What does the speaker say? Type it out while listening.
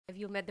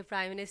You met the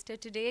Prime Minister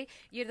today.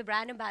 You're the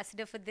brand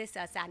ambassador for this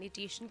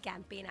sanitation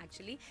campaign,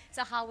 actually.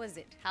 So, how was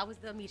it? How was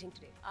the meeting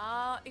today?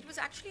 It was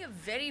actually a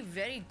very,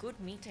 very good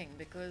meeting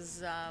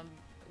because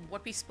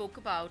what we spoke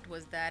about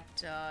was that,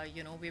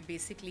 we're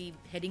basically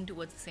heading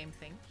towards the same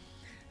thing.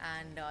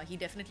 And he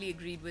definitely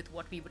agreed with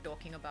what we were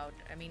talking about.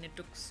 I mean, it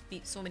took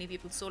so many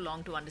people so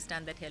long to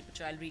understand that Help a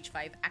Child Reach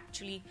 5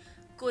 actually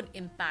could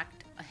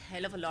impact a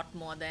hell of a lot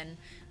more than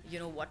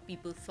what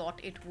people thought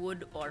it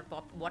would, or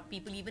what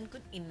people even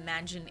could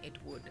imagine it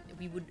would.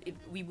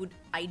 We would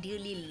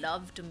ideally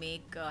love to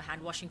make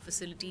hand washing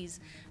facilities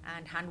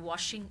and hand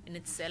washing in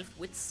itself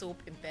with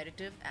soap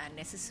imperative and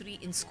necessary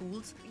in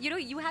schools.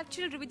 You have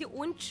children with your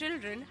own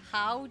children.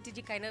 How did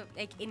you kind of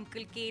like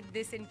inculcate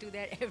this into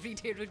their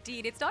everyday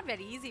routine? It's not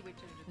very easy with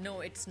children.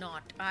 No, it's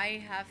not.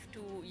 I have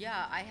to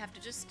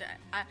just.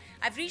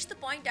 I've reached the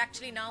point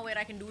actually now where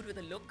I can do it with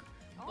a look.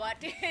 Oh. But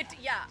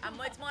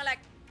it's more like,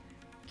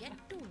 get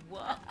to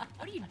work.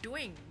 What are you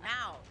doing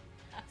now?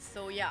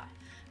 So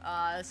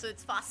so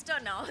it's faster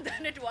now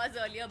than it was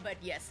earlier. But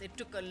yes, it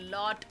took a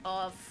lot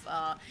of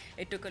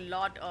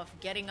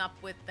getting up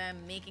with them,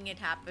 making it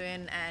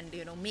happen, and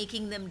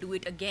making them do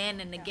it again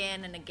and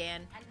again and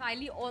again. And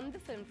finally, on the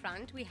film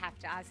front, we have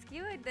to ask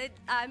you that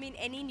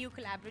any new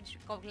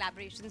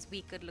collaborations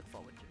we could look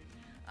forward to.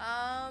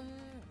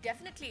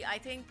 Definitely. I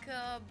think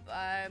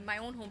my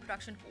own home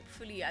production,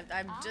 hopefully,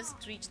 I've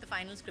just reached the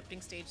final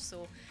scripting stage,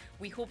 so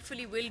we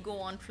hopefully will go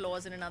on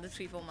floors in another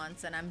 3-4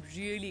 months, and I'm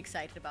really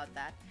excited about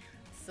that.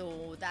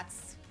 So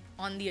that's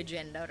on the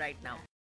agenda right now.